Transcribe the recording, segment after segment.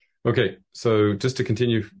Okay, so just to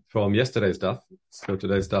continue from yesterday's daf, so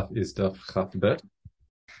today's daf is daf Chaf Bet,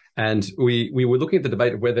 and we were looking at the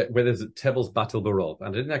debate of whether it's Tevel's batel barov, and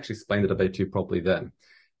I didn't actually explain the debate to you properly then,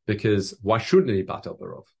 because why shouldn't it be batel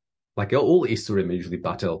barov? Like all isurim are usually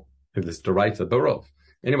batel if it's deraita barov.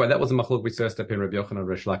 Anyway, that was a machlok we saw step in Rabbi Yochanan and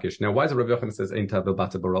Resh Lakish. Now, why is it Rabbi Yochanan says ein Tevel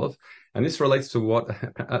batel barov? And this relates to what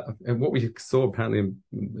we saw apparently in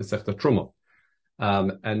Masechta Truma,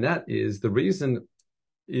 and that is the reason.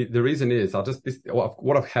 The reason is,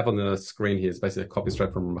 what I have on the screen here is basically a copy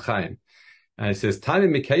straight from Ramchaim. And it says, since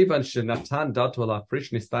you want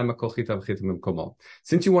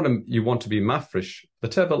to be mafresh, the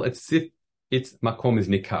tevel, it's if its makom is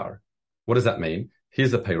nikar. What does that mean?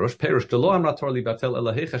 Here's a perush.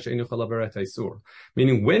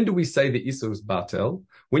 Meaning, when do we say the isur is batel?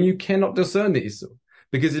 When you cannot discern the isur.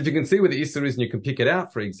 Because if you can see where the isur is and you can pick it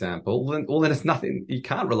out, for example, then it's nothing. You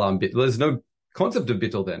can't rely on bit. There's no concept of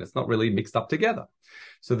bittul then. It's not really mixed up together.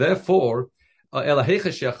 So therefore, but here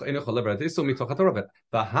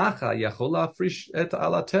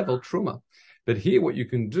what you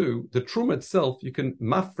can do, the truma itself, you can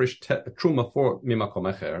mafresh truma for mimakom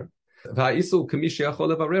acher.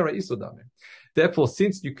 Therefore,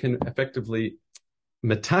 since you can effectively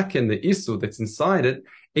metaken the isu that's inside it,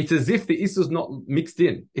 it's as if the isu is not mixed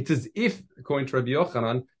in. It's as if, according to Rabbi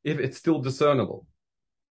Yochanan, if it's still discernible.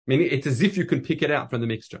 Meaning it's as if you can pick it out from the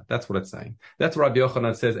mixture. That's what it's saying. That's what Rabbi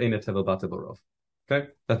Yochanan says, Eina Tevel Batel Barov. Okay?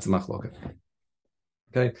 That's the machloket.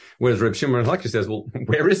 Okay? Whereas Reb Shimon Lakish says, well,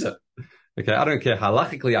 where is it? Okay, I don't care.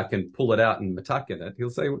 Halachically, I can pull it out and metaken it. He'll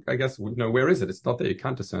say, I guess, where is it? It's not there. You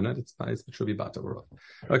can't discern it. It should be Batel Barov.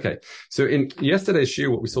 Okay. So in yesterday's shiur,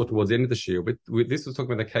 what we saw towards the end of the shiur, this was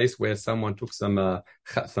talking about the case where someone took some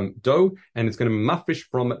dough and it's going to mafresh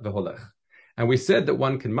from it v'holech. And we said that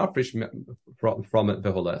one can mafresh from it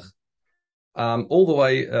v'holech, all the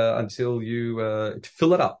way until you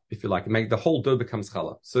fill it up, if you like, make the whole dough becomes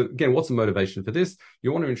challah. So again, what's the motivation for this?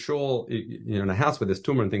 You want to ensure, in a house where there's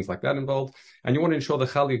tumor and things like that involved, and you want to ensure the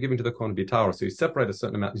challah you're giving to the kohen be tara. So you separate a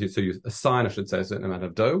certain amount, so you assign, I should say, a certain amount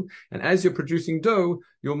of dough. And as you're producing dough,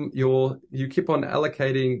 you keep on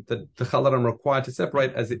allocating the challah I'm required to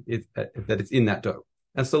separate as that it's in that dough,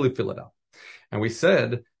 and slowly fill it up. And we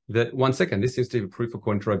said that, one second, this seems to be proof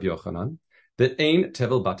according to Rabbi Yochanan, that ein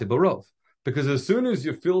tevel batel barov. Because as soon as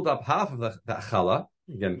you filled up half of that challah,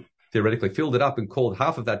 again, theoretically filled it up and called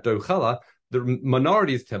half of that dough challah, the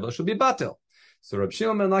minority's tevel should be batel. So Rabbi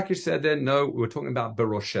Shimon ben Lakish said then, no, we're talking about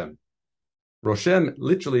beroshem. Roshem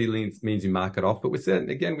literally means you mark it off, but we said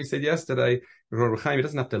yesterday, Rabbi Chaim, it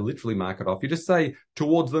doesn't have to literally mark it off. You just say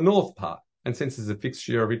towards the north part. And since there's a fixed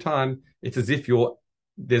share every time, it's as if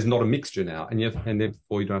there's not a mixture now, and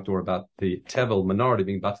therefore you don't have to worry about the tevel minority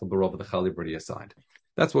being batel barov of the challah already assigned.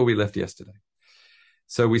 That's where we left yesterday.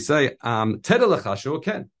 So we say tedel lechashu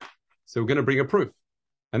ken. So we're going to bring a proof,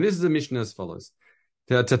 and this is a mishnah as follows.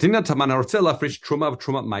 Now,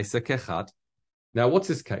 what's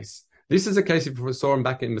this case? This is a case if we saw him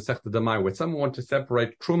back in Masechta Damai, where someone wanted to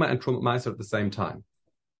separate truma and trumat meiser at the same time.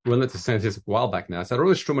 Well, let's say this a while back now. So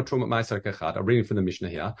truma meiser kechad. I'm reading from the Mishnah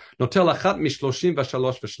here. Notel achat mishloshim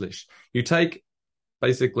v'shalosh v'shlish. You take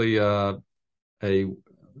basically a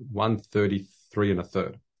 133 and a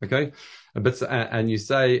third. Okay, and you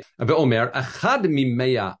say ve'omer achad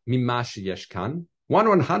mimeya mima sheyesh kan.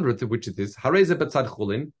 1/100th of which it is hareze betzad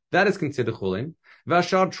chulin. That is considered chulin.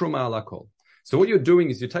 V'ashar truma ala kol. So what you're doing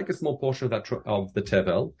is you take a small portion of the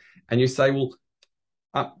tevel and you say, well,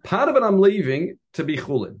 part of it I'm leaving to be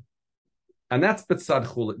chulin, and that's betzad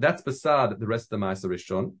chulin. That's beside the rest of the ma'aser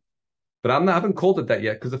rishon, but I haven't called it that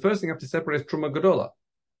yet because the first thing I have to separate is truma gedola,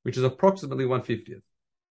 which is approximately 1/50th.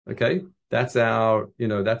 Okay, that's our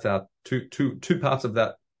two parts of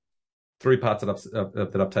that, 3 parts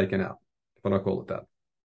that I've taken out, if I call it that.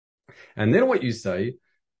 And then what you say.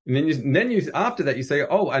 And then you after that you say,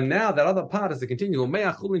 oh, and now that other part is a continual. And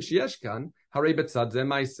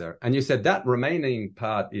you said that remaining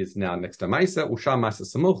part is now next to Meiser, Ushar Meiser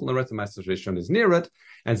Samuch, and the rest of Meiser Rishon is near it.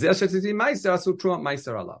 And Meiser Asu Truat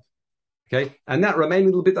Meiser Alav. Okay, and that remaining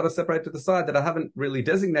little bit that I separated to the side that I haven't really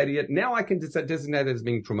designated yet, now I can designate it as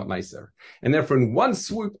being Trumat Meiser. And therefore, in one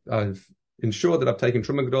swoop, I've ensured that I've taken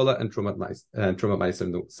Trumat Gedola and Trumat Meiser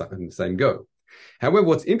in the same go. However,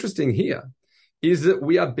 what's interesting here is that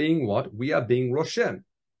we are being what? We are being Roshem.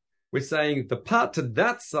 We're saying the part to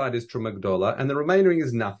that side is Truma Gdola, and the remaining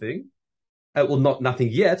is nothing. Not nothing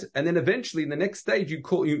yet. And then eventually, in the next stage, you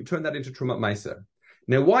turn that into Trumat Meiser.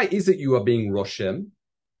 Now, why is it you are being Roshem?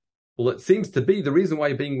 Well, it seems to be the reason why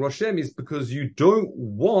you're being Roshem is because you don't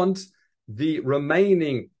want the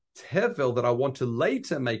remaining tevel that I want to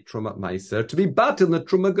later make Truma Meiser to be batil in the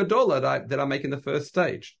Truma Gadola that I make in the first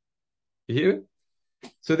stage. You hear?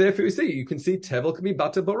 So therefore you can see tevel can be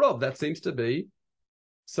batil barov. That seems to be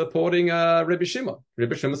supporting Rebbe Shimon.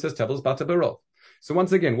 Rebbe Shimon says tevel is batil barov. So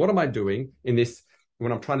once again, what am I doing in this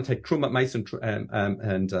when I'm trying to take Truma Meiser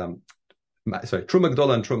Truma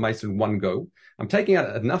Gadola and Truma Meiser in one go? I'm taking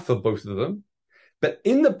out enough of both of them. But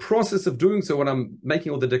in the process of doing so, when I'm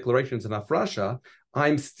making all the declarations in Afrasha,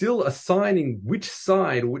 I'm still assigning which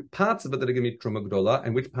side, which parts of it that are going to be Truma Gdola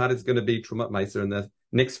and which part is going to be Truma Meiser in the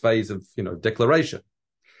next phase of, declaration.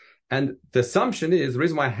 And the assumption is, the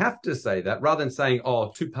reason why I have to say that, rather than saying,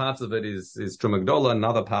 two parts of it is Truma Gdola,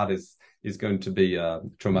 another part is going to be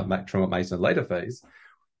Truma Meiser in the later phase.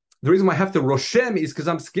 The reason why I have to Roshem is because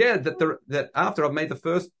I'm scared that after I've made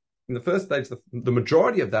in the first stage, the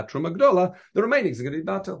majority of that Truma Gdola, the remaining is going to be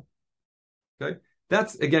Batel. Okay?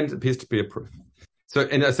 That's, again, appears to be a proof. So,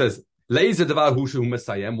 and it says, Leizer Davar Hushu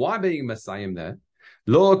Mesayem. Why being Mesayem there?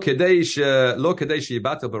 Lo Kadesh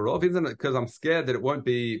Batel Barov. Isn't it because I'm scared that it won't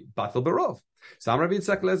be Batel Barov? Sam Rav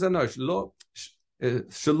Yitzchak Lezer Nosh. Lo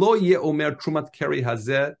Shelo Ye Omer Trumat Keri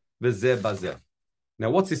Hazeh V'zeh Bazeh.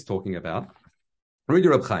 Now, what's this talking about? Read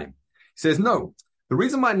Reb Chaim. He says, no. The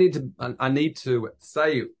reason why I need to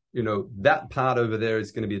say, that part over there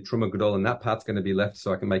is going to be a Truma Gadol and that part's going to be left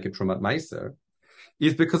so I can make a Trumat Meiser,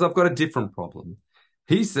 is because I've got a different problem.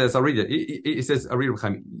 He says, I'll read it. He says, I read Reb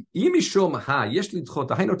Chaim. It's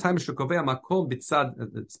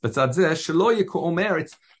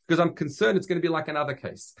because I'm concerned it's going to be like another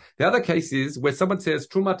case. The other case is where someone says,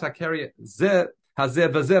 Trumat HaKeri Zeh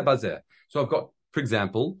Hazeh Vazeh Bazeh. So I've got, for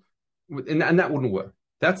example, and that wouldn't work.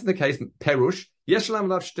 That's the case. Perush. Yeshlam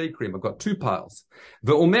lav shtei krim. I've got two piles.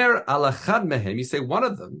 Ve'omer ala chad mehem. You say one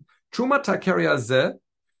of them. Truma takeri hazeh.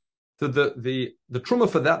 The truma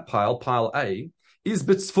for that pile A, is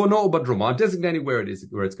b'tzfono badruma. I'm designating where it's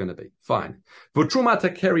going to be. Fine. V'truma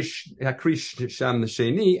takeri hakri sham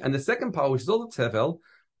sheni. And the second pile, which is all the tevel,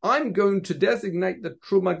 I'm going to designate the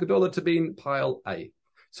truma gedola to be in pile A.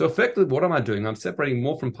 So effectively, what am I doing? I'm separating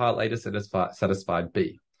more from pile A to satisfy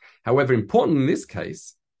B. However, important in this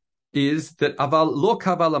case is that aval lo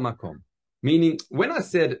kavala makom, meaning when I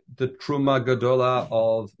said the truma gadola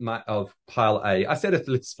of pile A, I said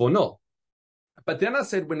it's for no. But then I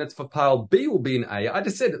said when it's for pile B will be in A, I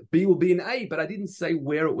just said B will be in A, but I didn't say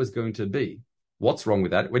where it was going to be. What's wrong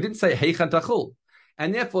with that? We didn't say heichan tachul.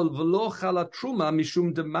 And therefore, v'lo chala truma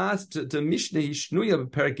mishum demas to mishne hishnuya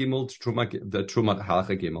b'perek gimel to truma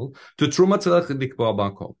halacha gimel to truma tzarech likbar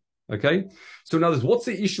makom. Okay, so in other words, what's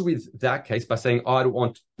the issue with that case by saying I don't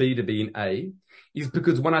want B to be in A? Is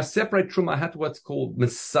because when I separate truma, I have to what's called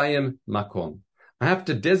mesayem makom. I have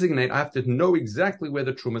to designate. I have to know exactly where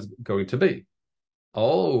the truma is going to be.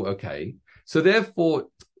 Oh, okay. So therefore,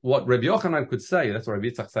 what Rabbi Yochanan could say, that's what Rabbi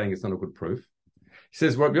Yitzchak saying it's not a good proof. He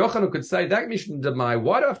says Rabbi Yochanan could say that mission demai.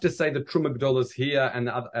 Why do I have to say the truma gdol is here and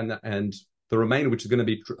the remainder, which is going to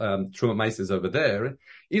be Truma Meises over there,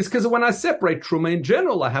 is because when I separate Truma in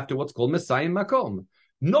general, I have to what's called Mesayim Makom.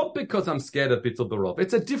 Not because I'm scared of Bittul Barov.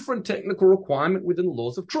 It's a different technical requirement within the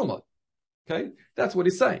laws of Truma. Okay? That's what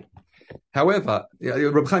he's saying. However,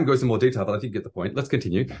 Reb Chaim goes in more detail, but I think you get the point. Let's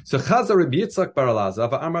continue. So Chazar Reb Yitzchak Bar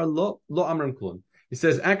Elazar v'amar lo amram klum. He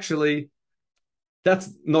says, actually, that's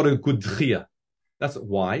not a good d'chia. That's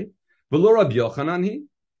why. V'lo Rabbi Yochanan he.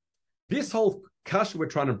 This whole kasha we're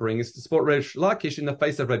trying to bring is to support Reish Lakish in the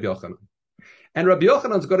face of Rabbi Yochanan. And Rabbi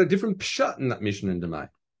Yochanan's got a different pshat in that mission in Demai.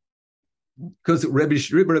 Because Rabbi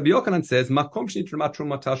Yochanan says, Makom shnitruma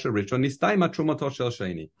trumata shel rishon, nistayma trumato shel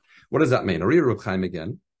sheni. What does that mean? I'll read Reb Chaim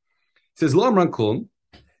again. He says, Lo amran kulm.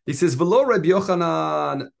 He says, V'lo Rabbi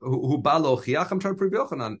Yochanan hu balo chiach. I'm trying to prove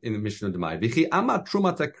Yochanan in the mission of Demai. V'chi ama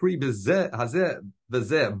trumata kri bezeh hazeh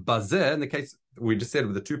v'zeh bazeh. In the case we just said,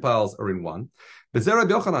 with the two piles are in one. B'zeh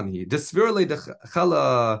Rabbi Yochanan he. Desvirle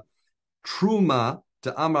dechala truma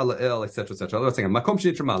to amar le'el, etc., etc. I was saying, Makom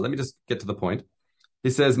shnitruma. Let me just get to the point. He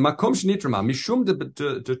says, Makom shnitruma mishum de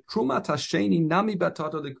truma tasheni nami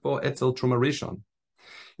batato likvo etzel truma rishon.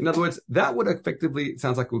 In other words, that would effectively,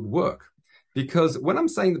 sounds like it would work. Because when I'm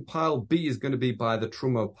saying the pile B is going to be by the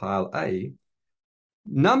truma of pile A,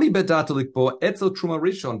 nami batato likvo etzel truma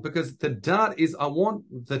rishon, because the dart is, I want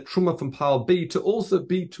the truma from pile B to also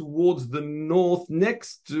be towards the north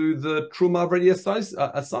next to the truma already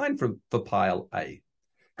assigned for pile A.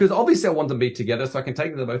 Because obviously I want them to be together so I can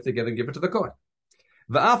take them both together and give it to the Kohen.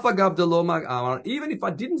 Even if I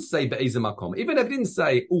didn't say be'ezeh makom, even if I didn't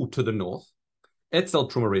say to the north, etzel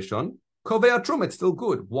truma rishon, kovei truma, it's still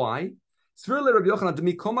good. Why? As long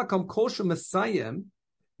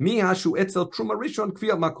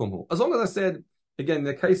as I said again, in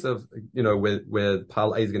the case of, where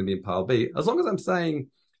pile A is going to be in pile B, as long as I'm saying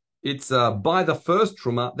it's by the first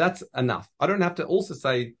truma, that's enough. I don't have to also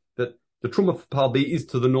say that the truma for pile B is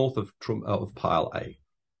to the north of pile A.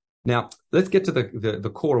 Now, let's get to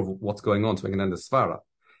the core of what's going on so we can understand svara.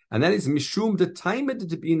 And that is mishum de taima de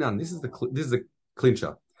debinan. This is the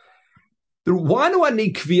clincher. Why do I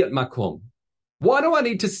need kviyat makom? Why do I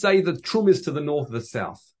need to say that truma is to the north or the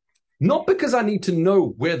south? Not because I need to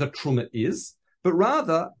know where the truma is, but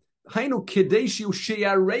rather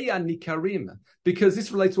because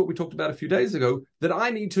this relates to what we talked about a few days ago, that I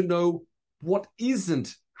need to know what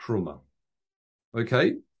isn't truma.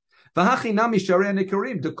 Okay? Anything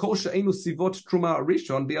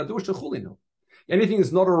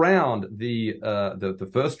that's not around the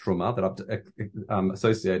first truma that I've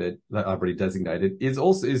associated, that I've already designated, is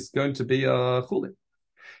going to be chulin.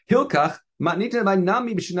 Hilkach matnita by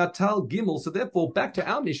nami b'shinatal gimel. So therefore, back to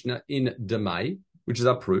our mishnah in Demai, which is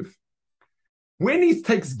our proof. When he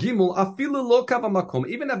takes gimel, afilu lo kava makom,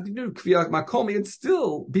 even if you do kviyat makom, it'd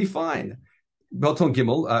still be fine. Belton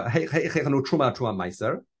gimel, heichanu truma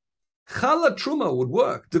meiser. Challah truma would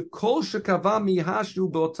work. The kol shekava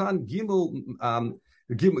mihashu beotan gimel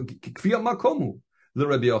kviyat makomu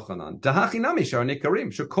l'Rabbi Yochanan. Dahachi nami shar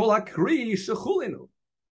nekarim shekol hakri shechulinu.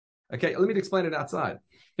 Okay, let me explain it outside.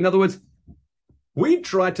 In other words, we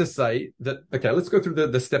try to say that. Okay, let's go through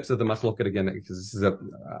the steps of the machloket again, because this is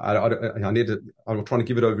I'm trying to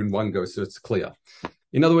give it over in one go so it's clear.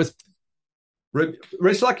 In other words,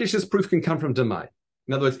 Reish Lakish's proof can come from Demai.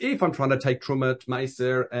 In other words, if I'm trying to take Truma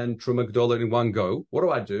Meiser and Truma Gdola in one go,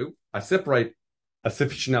 what do? I separate a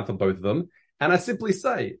sufficient amount for both of them, and I simply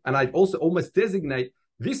say, and I also almost designate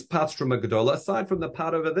this part's Truma Gdola aside from the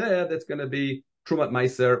part over there that's going to be Truma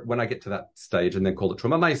Meiser when I get to that stage, and then call it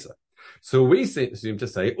Truma Meiser. So we seem to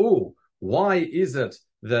say, oh, why is it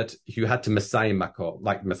that you had to Messiah Makom,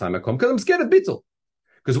 Because I'm scared of Bittul.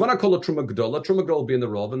 Because when I call it Truma Gdola will be in the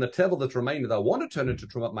Rov, and the Tevel that's remaining that I want to turn into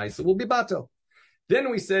Truma Meiser will be Batel. Then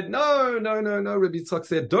we said, no. Rabbi Yitzchak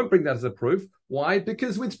said, don't bring that as a proof. Why?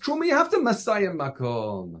 Because with Truma, you have to Messiah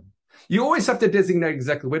Makom. You always have to designate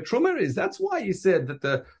exactly where Truma is. That's why you said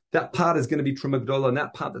that that part is going to be Truma Gdola and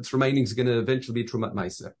that part that's remaining is going to eventually be Truma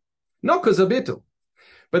Meiser. Not because of Bittul.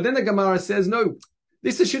 But then the Gemara says, no,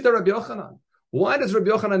 this is Shita Rabbi Yochanan. Why does Rabbi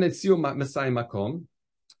Yochanan etziu Messiah Makom?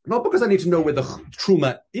 Not because I need to know where the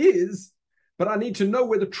Truma is, but I need to know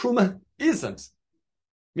where the Truma isn't.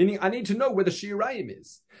 Meaning I need to know where the Shirayim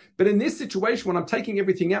is. But in this situation, when I'm taking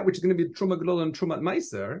everything out, which is going to be Truma Gdola and Truma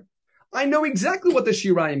Meiser, I know exactly what the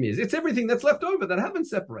Shirayim is. It's everything that's left over that I haven't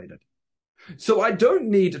separated. So I don't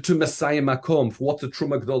need to Messiah Makom for what's a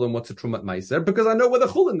Truma Gdola and what's a Truma Meiser, because I know where the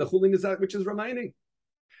Chulin is that which is remaining.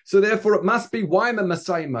 So therefore it must be, why am I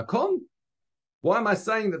Messiah Makom? Why am I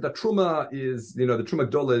saying that the Truma is, the Truma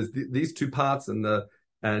Gdola is these two parts and the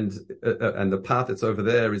part that's over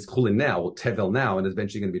there is Chulin now, or Tevel now, and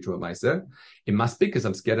eventually going to be Truma Meiser? It must be because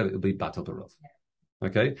I'm scared of it'll be Batal Barov.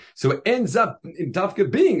 Okay, so it ends up in Davka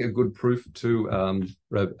being a good proof to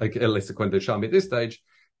at least according to Shami at this stage,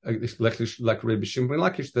 like Rabbi Shimon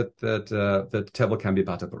Lakish, that Tevel can be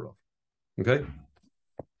Batal Barov. Okay,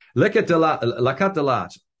 Lekat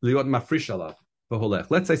Dalat liot mafrish alav v'holech.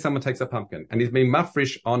 Let's say someone takes a pumpkin and he's being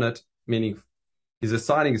mafrish on it, meaning he's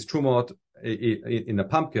assigning his trumot in the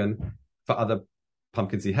pumpkin for other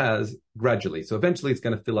pumpkins he has gradually. So eventually it's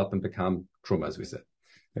going to fill up and become truma, as we said.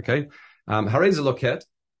 Okay. Harei loket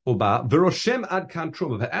uba v'roshem ad kan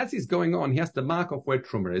truma. But as he's going on, he has to mark off where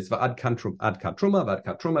truma is. V'ad kan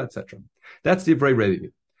truma, etc. That's the Divrei Rebbe.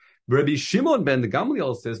 Rabbi Shimon ben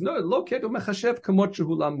Gamliel says, no, loket umechashev kamot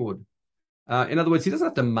shehu lamud. In other words, he doesn't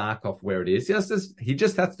have to mark off where it is. He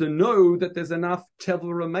just has to know that there's enough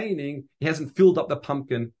tevel remaining. He hasn't filled up the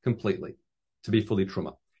pumpkin completely to be fully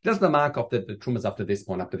truma. He doesn't have to mark off that the truma's up to this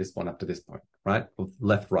point, right? Or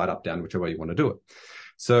left, right, up, down, whichever way you want to do it.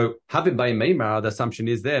 So, having by Meimar, the assumption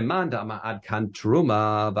is there, mandama ad kan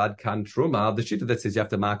truma, vad kan truma, the shita that says you have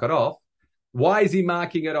to mark it off. Why is he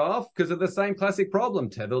marking it off? Because of the same classic problem,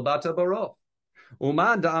 tevel bata barov.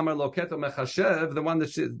 Uman da'amar loketo mechashev, the one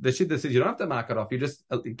that the shita says you don't have to mark it off. You just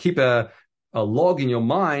keep a log in your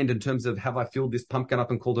mind in terms of, have I filled this pumpkin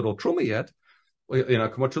up and called it all truma yet? The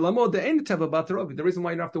end tevel bata barov. The reason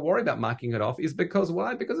why you don't have to worry about marking it off is because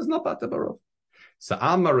why? Because it's not bata barov. So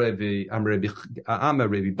Amar Revi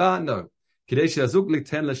Ba, no.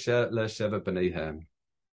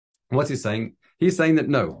 What's he saying? He's saying that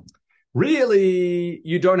no, really,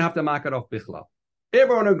 you don't have to mark it off bichlal.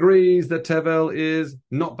 Everyone agrees that tevel is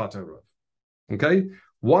not batarov. Okay,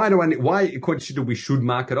 why according to we should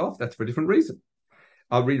mark it off? That's for a different reason.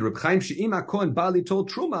 I'll read Reb Chaim she'ima kohen bali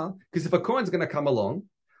told truma, because if a kohen's going to come along,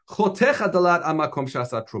 chotecha dalat amakom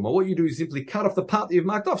shasa truma. What you do is simply cut off the part that you've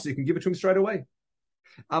marked off, so you can give it to him straight away.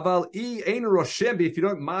 Aval I ein roshem, if you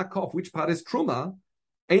don't mark off which part is truma,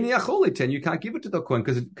 ein yacholiten, you can't give it to the kohen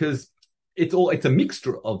because it's a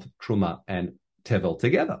mixture of truma and tevel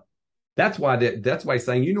together. That's why he's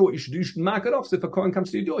saying, you know what you should do? You should mark it off. So if a kohen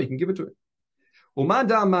comes to your door, you can give it to it. If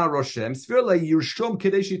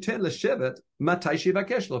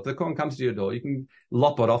the kohen comes to your door, you can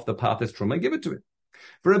lop it off the part that's truma and give it to it.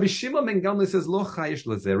 For Rabbi Shimon ben Gamliel says, Lo chayish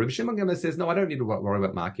lezer. Rabbi Shimon ben Gamliel says, no, I don't need to worry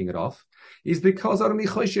about marking it off. Is because I don't need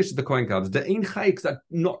chayish the kohen comes. The ein chayik, I'm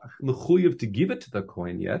not mechuyev to give it to the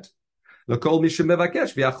kohen yet. I can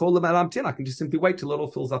just simply wait till it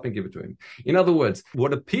all fills up and give it to him. In other words,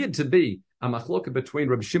 what appeared to be a machloka between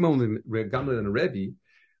Rabbi Shimon and Rabbi Gamliel and Rebbe,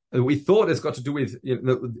 we thought it's got to do with,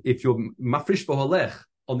 if you're mafrish v'holech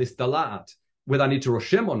on this dalat, whether I need to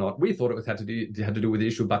roshem or not. We thought it had to do with the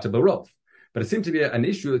issue of bata barov. But it seemed to be an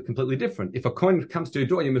issue completely different. If a kohen comes to your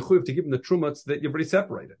door, you're mechuyev to give him the trumot that you've already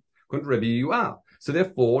separated. According to Rebbe, you are. So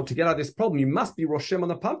therefore, to get out of this problem, you must be roshem on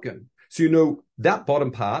the pumpkin. So you know that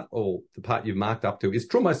bottom part, or the part you've marked up to, is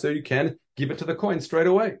truma, so you can give it to the kohen straight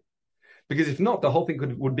away. Because if not, the whole thing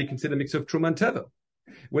would be considered a mixture of truma and tevel.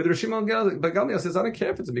 Whether Shimon ben Gamliel says, I don't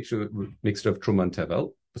care if it's a mixture of truma and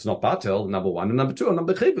tevel. It's not batel, number one, and number two, I'm not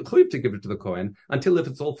mechuyev to give it to the kohen until if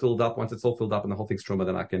it's all filled up. Once it's all filled up and the whole thing's truma,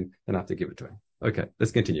 then I have to give it to him. Okay,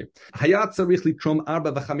 let's continue. Hayat tzarich litrom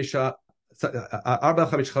arba v'chamisha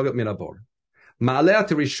chavot min habor.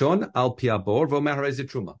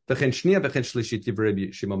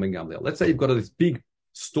 Let's say you've got this big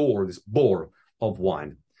store, this bore of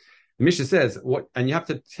wine. The Mishnah says, and you have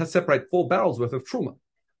to separate 4 barrels worth of truma.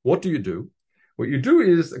 What do? What you do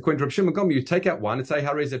is, according to Rav Shimon ben Gamliel, you take out one and say,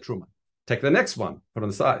 harei zeh truma. Take the next one, put on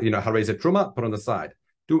the side, harei zeh truma, put on the side.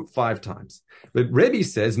 Do it 5 times. But Rebbe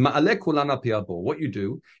says, ma'aleh kulan al pi habor. What you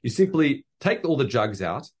do, you simply take all the jugs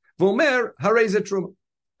out, v'omer harei zeh truma,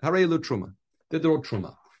 harei lu truma. They're all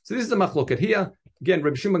truma. So this is the machloket here. Again,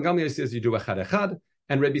 Rabbi Shimon ben Gamliel says you do echad,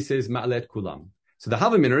 and Rebbe says ma'alet kulam. So the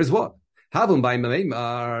havamina is what? Havum by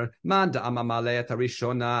meimar man da'ama ma'alet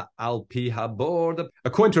harishona al pi habor.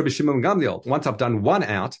 According to Rabbi Shimon ben Gamliel, once I've done one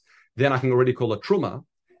out, then I can already call it truma.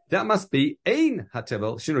 That must be ein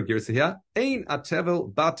hatevel. Shinur Girsa here, ein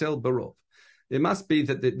hatevel batel barov. It must be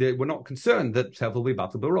that we're not concerned that tevel will be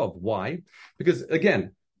batel barov. Why? Because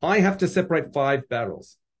again, I have to separate 5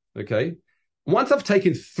 barrels. Okay. Once I've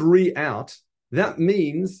taken 3 out, that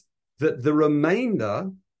means that the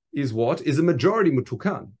remainder is what? Is a majority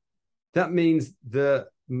mutukan. That means the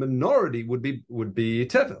minority would be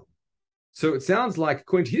tevel. So it sounds like,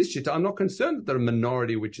 according to his shita, I'm not concerned that the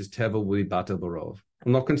minority, which is tevel, will be batel barov.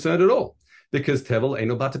 I'm not concerned at all. Because tevel ain't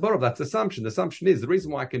no batel barov. That's the assumption. The assumption is the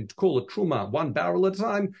reason why I can call a truma 1 barrel at a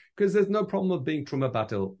time, because there's no problem of being truma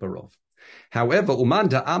batel barov. However,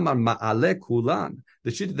 umanda amar ma'ale kulan,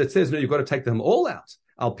 the shita that says, no, you've got to take them all out,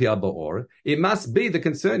 al pi habor, it must be, the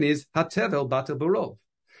concern is, hatevel batel barov.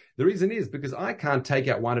 The reason is because I can't take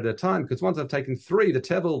out 1 at a time, because once I've taken 3, the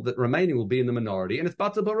tevel that remaining will be in the minority, and it's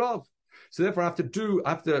batel barov. So therefore I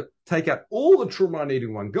have to take out all the truma I need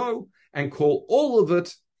in one go, and call all of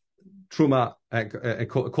it truma, and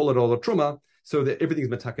call it all a truma, so that everything's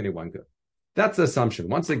metaken in one go. That's the assumption.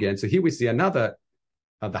 Once again, so here we see another,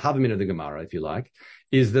 the Havamin of the Gemara, if you like,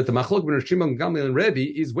 is that the machlok ben Shimon Gamliel and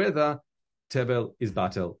Rebbe is whether tevel is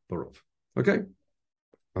batel barov. Okay,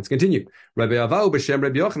 let's continue. Rabbi Avau b'shem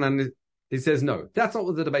Rabbi Yochanan, he says no. That's not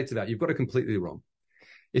what the debate's about. You've got it completely wrong.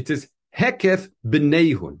 It is hekef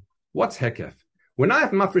b'neihun. What's hekef? When I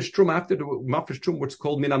have mafresh truma, I have to do mafresh truma, what's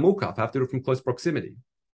called minamukaf. I have to do it from close proximity.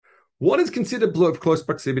 What is considered below close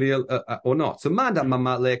proximity or not? So manda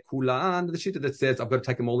mamale kulan, the shita that says I've got to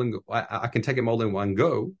take them all in. I can take them all in one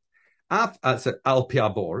go. Al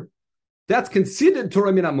piabor, that's considered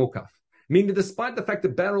Torah min amukaf. Meaning, despite the fact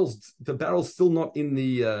that the barrel's still not in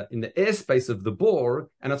the airspace of the bore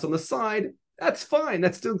and it's on the side, that's fine.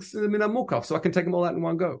 That's still min amukaf, so I can take them all out in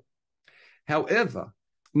one go. However,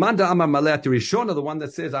 Manda Amar Malati Rishona, the one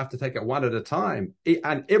that says I have to take it 1 at a time,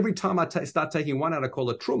 and every time I start taking 1 out, I call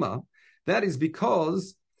it truma. That is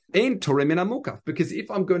because ein Torah min amukaf. Because if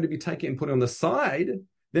I'm going to be taking it and putting it on the side,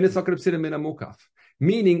 then it's not going to be considered min amukaf.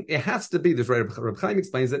 Meaning, it has to be. This Reb Chaim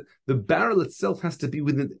explains that the barrel itself has to be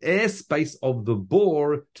within the airspace of the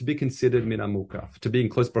bore to be considered min amukaf, to be in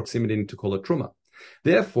close proximity and to call it truma.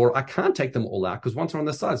 Therefore, I can't take them all out because once they're on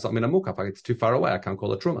the side, it's not min amukaf. It's too far away. I can't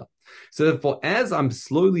call it truma. So therefore, as I'm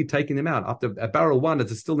slowly taking them out, after a barrel 1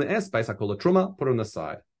 that's still in the airspace, I call it truma, put it on the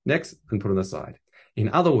side. Next, and put it on the side. In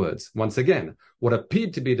other words, once again, what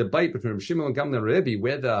appeared to be a debate between Rabbi Shimon and Gamliel and Rebbe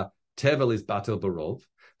whether Tevel is Batel Barov,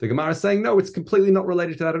 the Gemara is saying, no, it's completely not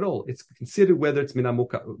related to that at all. It's considered whether it's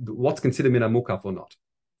Minamukaf, what's considered Minamukaf or not.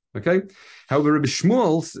 Okay? However, Rabbi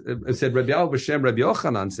Shmuel said, Rabbi Al B'Shem Rabbi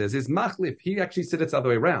Yochanan says, is Machlif. He actually said it's the other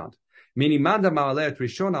way around. Meaning, Manda Ma'aleh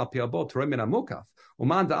Rishon al Piabot Toreh Minamukaf, or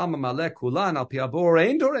Manda Amma Ma'aleh Kulan al Piabot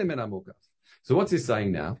Ein Toreh Minamukaf. So what's he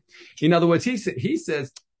saying now? In other words, he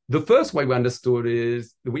says, the first way we understood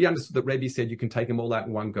that Rebbe said you can take them all out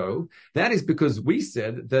in one go. That is because we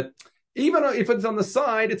said that even if it's on the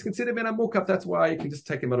side, it's considered min hamukaf. That's why you can just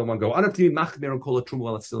take them out in one go. I don't have to be machmir and call it truma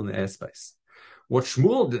while it's still in the airspace. What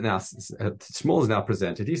Shmuel is now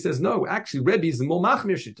presented, he says, no, actually, Rebbe is more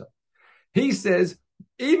machmir shita. He says,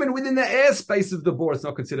 even within the airspace of the bore, it's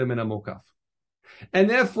not considered min hamukaf. And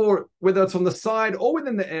therefore, whether it's on the side or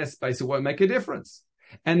within the airspace, it won't make a difference.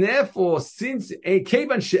 And therefore, since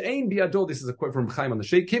kevan she'ein biado, this is a quote from Chaim on the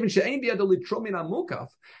sheet, kevan she'ein biado litrom min hamukaf,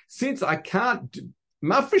 since I can't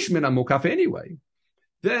mafresh min hamukaf anyway,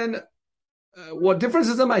 then what difference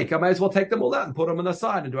does it make? I may as well take them all out and put them on the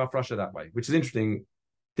side and do afrasha that way, which is an interesting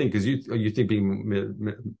thing because you think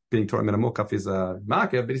being Torah min hamukaf is a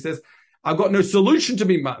marker, but he says I've got no solution to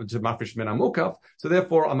mafresh min hamukaf, so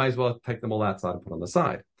therefore I may as well take them all outside and put on the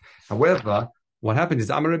side. However, what happened is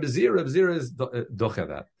Amar Rebbe Zira is doche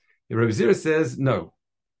that. Rebbe Zira says no.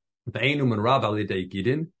 The Einum and Rav alidei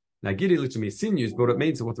gidin. Now gidin literally means sinews, but what it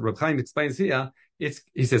means, what the Reb Chaim explains here, he says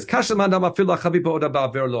he says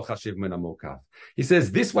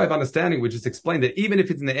this way of understanding, which is explained that even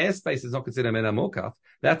if it's in the airspace, it's not considered min hamukaf.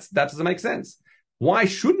 That doesn't make sense. Why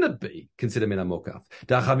shouldn't it be considered min hamukaf?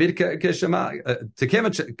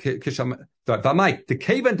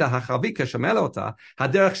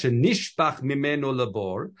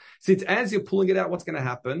 Since as you're pulling it out, what's going to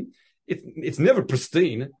happen? It's never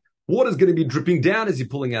pristine. Water's going to be dripping down as you're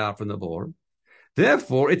pulling it out from the bore.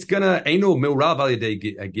 Therefore, it's going to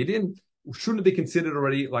shouldn't be considered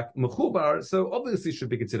already like mechubar. So obviously, it should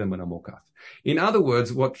be considered min hamukaf. In other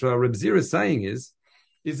words, what Reb Zira is saying is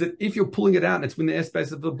that if you're pulling it out and it's within the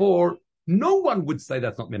airspace of the bore, no one would say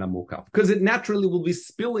that's not min hamukaf because it naturally will be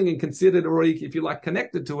spilling and considered already, if you like,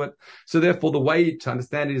 connected to it. So therefore, the way to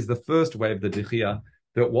understand it is the first way of the dichia.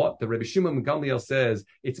 That what the Rebbe Shimon Gamliel says,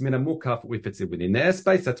 it's min hamukaf if it's within the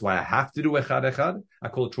airspace. That's why I have to do echad. I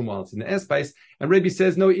call it truma while it's in the airspace. And Rebbe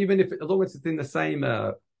says, no, even if as long as it's in the same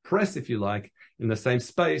press, if you like, in the same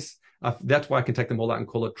space, that's why I can take them all out and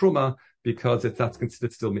call it truma because that's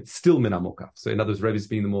considered still min hamukaf. So in other words, Rebbe's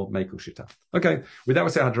being the more meiku shita. Okay, with that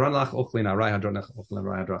we say hadron lach ochlin arai, hadron lach ochlin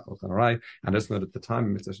arai, hadron lach ochlin arai. And just note at the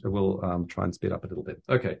time we'll try and speed up a little bit.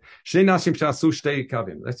 Okay, shnei nashim shasu shtei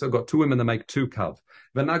kavim. Let's say I've got two women that make two kav.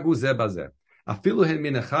 V'nagu zeh bazeh. Afilu hen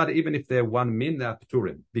min echad, even if they're one min, they're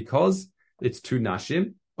pturim because it's two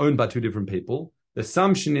nashim owned by two different people. The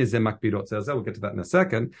assumption is they're makbidot zelzeh. We'll get to that in a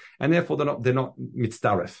second, and therefore they're not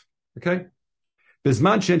mitzdaref. Okay. If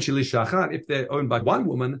they're owned by one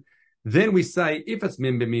woman, then we say if it's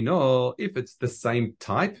min b'mino, if it's the same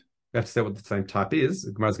type, we have to say what the same type is.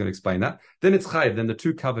 The Gemara is going to explain that. Then it's chayiv. Then the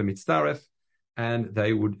two cover mitzdaref, and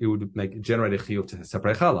it would generate a chiyuv to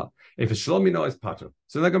separate challah. If it's shalom mino, it's pater.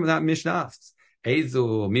 So that Mishnah asks,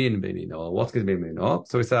 ezu min b'mino, what's going to be b'mino?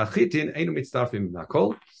 So we say achitin einu mitzdarfim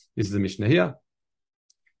b'nakol. This is the Mishnah here.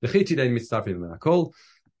 The chitin einu mitzdarfim b'nakol.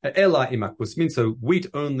 Ela imakus min. So wheat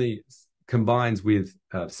only combines with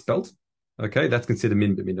spelt, okay, that's considered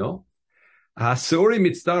min b'mino. Hasori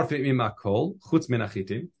mitzdarfim imakol chutz min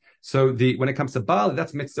achitin. So when it comes to barley,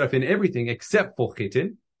 that's mitzdarf in everything except for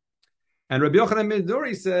chitin. And Rabbi Yochanan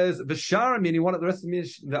Midori says v'shara minim, one of the rest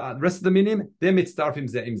of the minim, they're mitzdarfim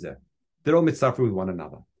ze'im zeh. They're all mitzdarfim with one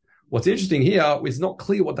another. What's interesting here is not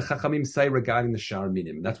clear what the Chachamim say regarding the shara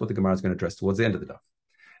minim, and that's what the Gemara is going to address towards the end of the daf.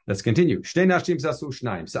 Let's continue. Shtei nashim zasu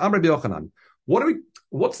shnayim. So Rabbi Yochanan,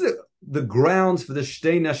 what's the grounds for the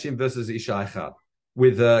shtei nashim versus isha echad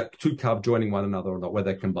with two kav joining one another or not,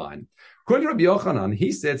 whether they combine? According to Rabbi Yochanan,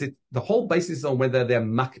 he says the whole basis is on whether they're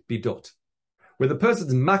makbidot, where the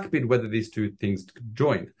person's makbid whether these two things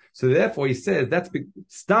join. So therefore, he says that's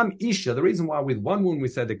stam isha. The reason why with one woman we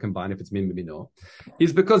say they combine if it's min b'mino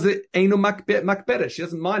is because it ain't no makbedet. She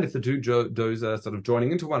doesn't mind if the two those are sort of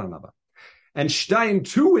joining into one another. And shtayim,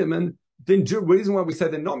 two women, then the reason why we say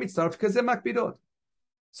they're not mitzdarf because they're makbidot.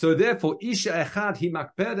 So therefore, isha echad hi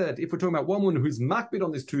makbedet. If we're talking about one woman who's makbid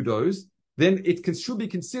on these two does, then it should be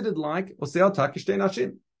considered like oseata kishtei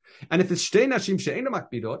nashim. And if it's shtei nashim she'ena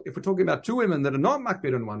makbidot, if we're talking about two women that are not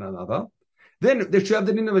makbid on one another, then they should have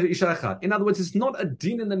the din of isha echad. In other words, it's not a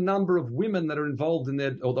din in the number of women that are involved in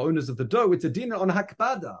or the owners of the dough. It's a din on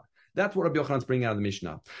hakbada. That's what Rabbi Yochanan's bringing out of the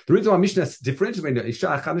Mishnah. The reason why Mishnah differentiates between Isha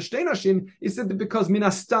Echad and Shtei Nashim is simply because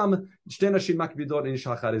Minastam, Shtei Nashim makbidot and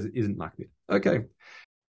Isha Echad isn't makbid. Okay.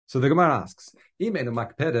 So the Gemara asks, if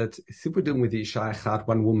we're dealing with the Isha Echad,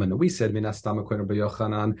 one woman, we said Minastam according to Rabbi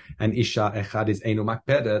Yochanan, and Isha Echad is Einu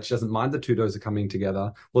Makpedet, she doesn't mind the two doughs are coming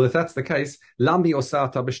together. Well, if that's the case, Lami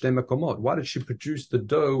Osata b'shtei mekomot. Why did she produce the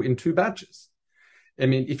dough in two batches? I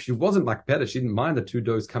mean, if she wasn't makpedet, she didn't mind the two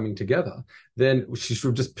doughs coming together, then she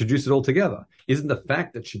should just produce it all together. Isn't the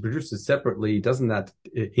fact that she produces separately, doesn't that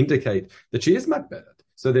indicate that she is makpedet?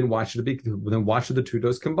 So then why should the two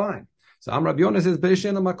doughs combine? So Rabbi Yonah says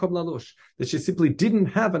that she simply didn't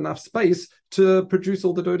have enough space to produce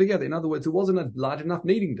all the dough together. In other words, it wasn't a large enough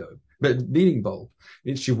kneading bowl. I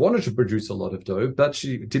mean, she wanted to produce a lot of dough, but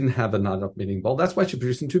she didn't have enough kneading bowl. That's why she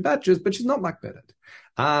produced in two batches, but she's not makbedet.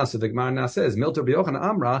 So the Gemara now says, Milta B'Yochanan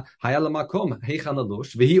Amra hayala makom heichan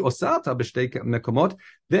lalush v'hi osata b'shtei mekomot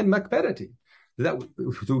then makbedeti. So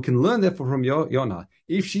we can learn therefore from Yonah.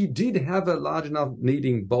 If she did have a large enough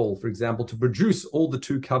kneading bowl, for example, to produce all the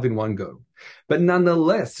two kav in one go, but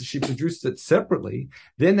nonetheless she produced it separately,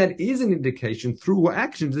 then that is an indication through her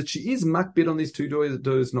actions that she is makbid on these two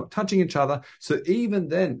doughs not touching each other. So even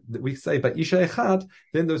then, that we say by Isha Echad,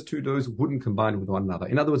 then those two doughs wouldn't combine with one another.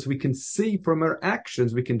 In other words, we can see from her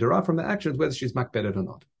actions, we can derive from her actions whether she's makbedet or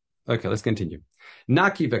not. Okay, let's continue.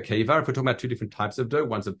 Naki v'kevar, if we're talking about two different types of dough,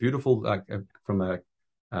 one's a beautiful, from a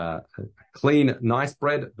clean, nice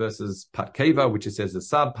bread versus pat keva, which it says a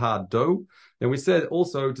subpar dough. Then we said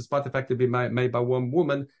also, despite the fact that it being made by one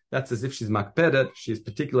woman, that's as if she's makbedet, she's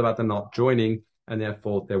particular about them not joining, and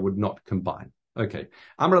therefore they would not combine. Okay.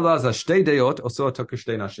 Amar Laza shtei deyot osot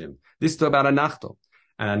shtei nashim. This is about a nachtom.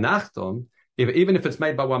 And a nachtom, even if it's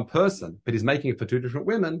made by one person, but he's making it for two different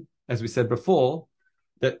women, as we said before,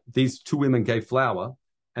 that these two women gave flour,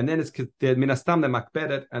 and then they're minastam, they're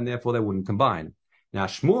makbedet, and therefore they wouldn't combine. Now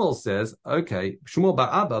Shmuel says, okay, Shmuel bar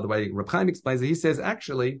Abba, the way Reb Chaim explains it, he says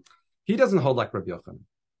actually he doesn't hold like Rabbi Yochanan.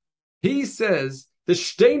 He says the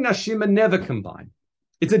shtei nashim never combine.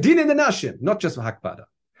 It's a din in the nashim, not just for hakbada.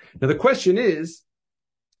 Now the question is,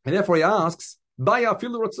 and therefore he asks, baya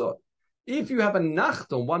afilu rotzot. If you have a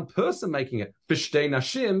nachton, one person making it for shtei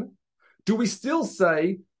nashim, do we still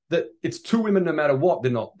say that it's two women no matter what,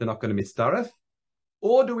 they're not going to mitzaref?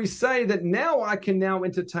 Or do we say that now I can now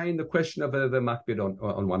entertain the question of whether they're makbid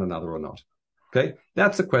on one another or not? Okay,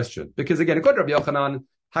 that's the question. Because again, according to Rabbi Yochanan,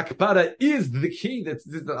 hakbada is the key that's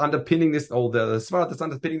underpinning this, or the svara that's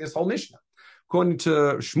underpinning this whole Mishnah. According to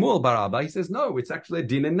Shmuel bar Abba, he says, no, it's actually a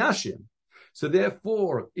din in nashim. So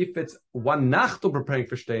therefore, if it's one nachto preparing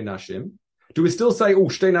for shtei nashim, do we still say, oh,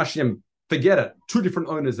 shtei nashim, forget it, two different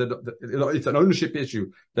owners, it's an ownership issue,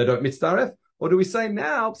 they don't mitzaref? Or do we say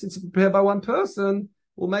now, since it's prepared by one person,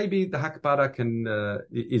 well, maybe the hakbara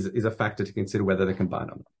is a factor to consider whether they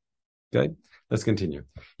combine or not. Okay, let's continue.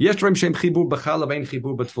 So you have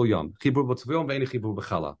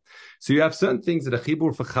certain things that are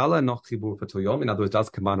chibur for challah and not chibur for tulyom. In other words, does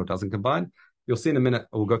combine or doesn't combine. You'll see in a minute,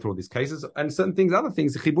 we'll go through all these cases. And certain things, other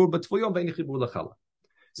things, chibur b'tulyom ve'ein chibur l'challah.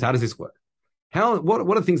 So how does this work?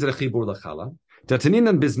 What are things that are chibur l'challah?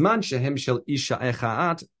 Dataninan bizman shehem shel isha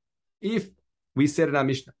echa'at. If we said in our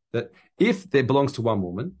Mishnah that if there belongs to one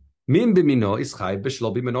woman, min b'mino is chayv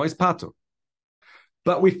b'shlo b'mino is patur.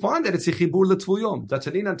 But we find that it's a chibur l'tvuyom.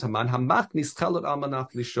 Dataninan taman hamachnis chalot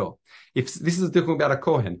almanaf lisho. If this is talking about a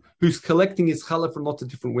kohen who's collecting his challah from lots of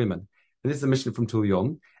different women, and this is a Mishnah from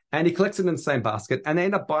Tulyom, and he collects it in the same basket, and they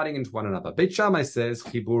end up biting into one another. Beit Shammai says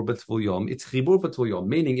chibur b'tvulyom. It's chibur b'tvulyom,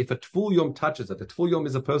 meaning if a tvulyom touches it, a tvulyom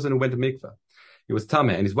is a person who went to mikveh. He was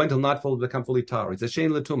tameh, and he's went till nightfall to become fully tar. It's a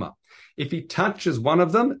shein l'tuma. If he touches one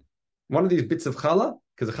of them, one of these bits of challah,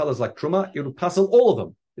 because the challah is like truma, it will passel all of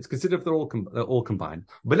them. It's considered if they're all combined.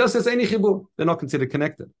 But it says any chibur, they're not considered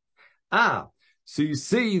connected. So you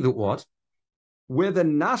see that what? Whether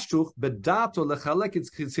nashtuch bedato lechalek is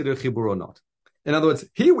considered chibur or not. In other words,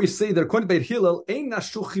 here we see that according to Beit Hillel, ein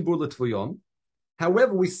nashtuch chibur l'tvuyom.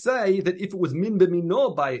 However, we say that if it was min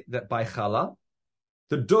b'mino by challah,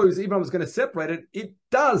 the doughs, even if I was going to separate it, it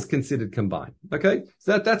does consider combined. Okay,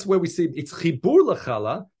 so that's where we see it's chibur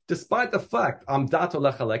l'challah, despite the fact dato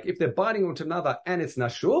lechalek. If they're biting onto another and it's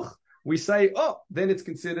nashuch, we say, then it's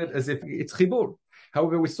considered as if it's chibur.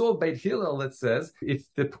 However, we saw Beit Hillel that says if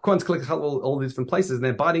the Kohen's collect all these different places and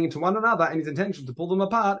they're biting into one another and his intention to pull them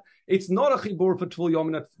apart, it's not a chibur for Tvul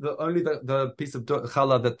Yom, and only the piece of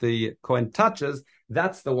challah that the Kohen touches,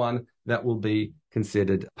 that's the one that will be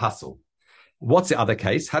considered pasul. What's the other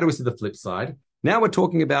case? How do we see the flip side? Now we're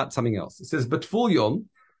talking about something else. It says B'Tvul Yom.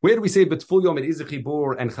 Where do we say B'Tvul Yom it is a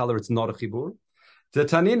chibur and challah it's not a chibur?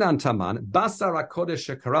 Zetanin antaman, basar hakodesh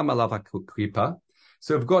shekaram alav haklipa.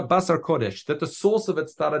 So we've got basar kodesh, that the source of it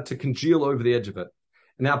started to congeal over the edge of it.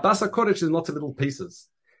 Now, basar kodesh is lots of little pieces.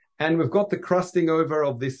 And we've got the crusting over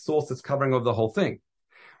of this sauce that's covering over the whole thing.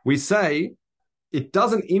 We say it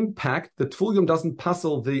doesn't impact, the tfulium doesn't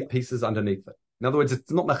puzzle the pieces underneath it. In other words,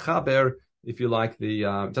 it's not mechaber, if you like,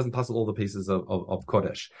 it doesn't puzzle all the pieces of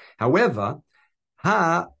kodesh. However,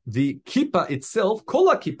 the kippah itself,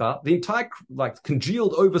 kola kippah, the entire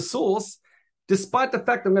congealed over sauce, despite the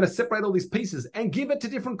fact that I'm going to separate all these pieces and give it to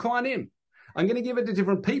different kohanim, I'm going to give it to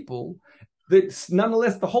different people, that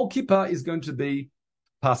nonetheless the whole kippah is going to be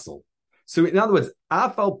puzzle. So in other words,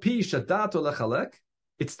 afal pi shadat or lechalek,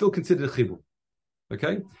 it's still considered a chibur.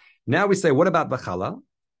 Okay? Now we say, what about b'chala?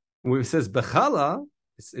 When it says b'chala,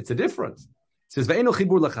 it's a difference. It says, ve'eno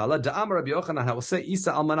chibur lechala, da'amar Rabbi Yochanan, I will say,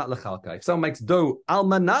 isa almanat lechalka. If someone makes dough,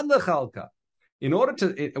 almanat lechalka, in order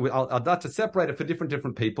to separate it for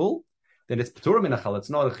different people, then it's p'tura min achala,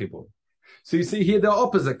 it's not a chibur. So you see here the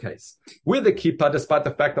opposite case. With the kippah, despite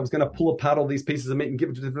the fact I was going to pull apart all these pieces of meat and give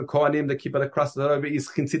it to different kohanim, the kippah that crusted over is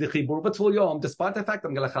considered chibur, but yom, despite the fact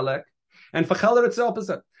I'm going to chalek. And for challah, it's the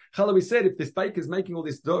opposite. Challah, we said, if this baker is making all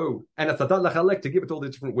this dough and it's adat lachalek to give it to all the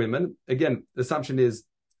different women, again, the assumption is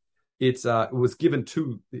it was given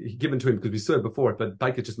to him because we saw it before, but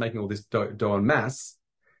baker just making all this dough en masse,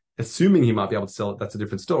 assuming he might be able to sell it, that's a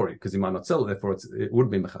different story because he might not sell it, therefore it would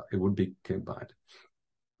be combined.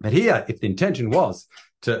 But here, if the intention was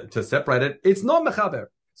to separate it, it's not mechaber.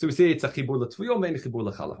 So we see it's a chibur l'tfuyom and chibur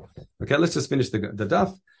l'chala. Okay, let's just finish the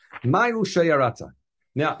daf. Mayu sheyarata.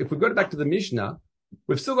 Now, if we go back to the Mishnah,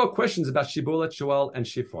 we've still got questions about shibur l'shual and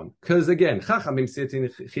shifon. Because again, chachamim chitinim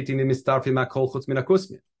mitzarfim hakol chutz min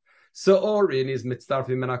hakusmin. So orin is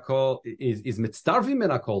mitzarfim min hakol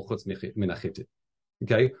chutz min hachitin.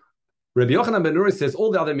 Okay, Rabbi Yochanan ben Nuri says all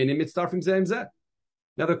the other minim mitzarfim zeh zeh.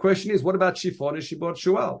 Now the question is, what about shifon and shibor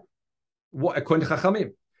shual? What according to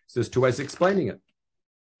Chachamim? So there's two ways of explaining it.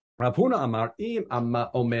 Rav Huna Amar im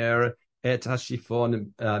amma omer et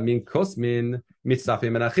hashifon min kosmin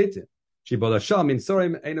mitzarfim min achitin. Shibor shal min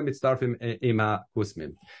sorim eino mitzarfim ima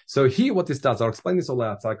kusmin. So here, what this does, I'll explain this all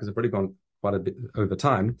outside because I've already gone quite a bit over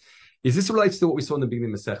time. Is this relates to what we saw in the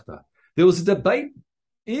beginning of Masechta? There was a debate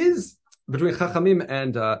between Chachamim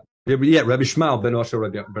and Rabbi Shmuel ben Osher,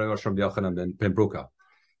 Rabbi Yochanan ben Bruka,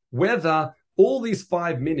 whether all these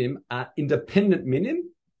five minim are independent minim,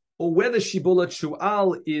 or whether shibolat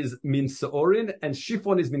shu'al is min seorin and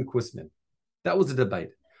shifon is min kusmin. That was a debate.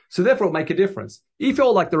 So therefore, it make a difference. If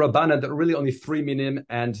you're like the Rabbana, that are really only three minim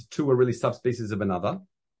and two are really subspecies of another,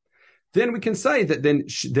 then we can say that then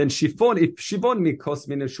shifon, if shifon min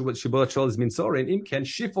kusmin and shibolat shu'al is min seorin, imken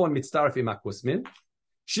shifon mitzaref im kusmin.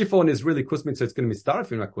 Shifon is really kusmin, so it's going to be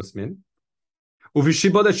mitzaref im kusmin.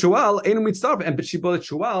 Uvishibodat shual ain't mitzaref, and but shibodat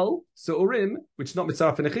shual so urim, which is not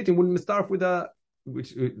mitzaref in a chitin, wouldn't mitzaref with a which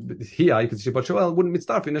here because shibodat shual wouldn't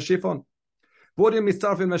mitzaref in a shifon. Wouldn't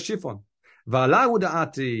mitzaref in a shifon. V'ala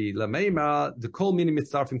udaati lameima the kol mini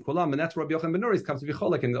mitzaref in kolam, and that's Rabbi Yochanan ben Nuri comes to be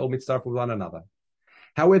cholek and all mitzaref with one another.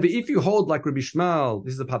 However, if you hold like Rabbi Shmuel,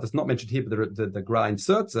 this is the part that's not mentioned here, but the Gra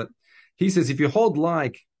inserts it. He says if you hold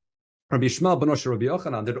like Rabbi Shmuel ben Osher Rabbi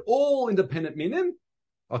Yochanan, they're all independent minim.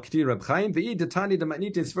 Akti Reb Chaim ve'i detani the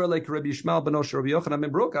matnit is for like Rabbi Shmuel ben Osher Rabbi Yochanan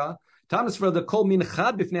ben Bruka. Tamas for the kol min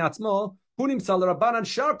chad b'fnei atzmo hunim sal rabbanan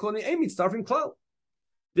shar koni ein mitzarfim klal.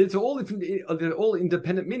 They're all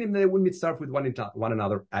independent minim. They wouldn't mitzarf with one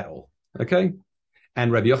another at all. Okay,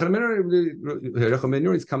 and Rabbi Yochanan ben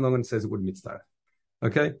Nuri comes along and says it wouldn't mitzarf.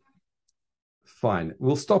 Okay, fine.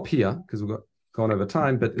 We'll stop here because we've gone over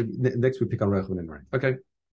time. But next we pick on Rabbi Yochanan ben Nuri. Okay.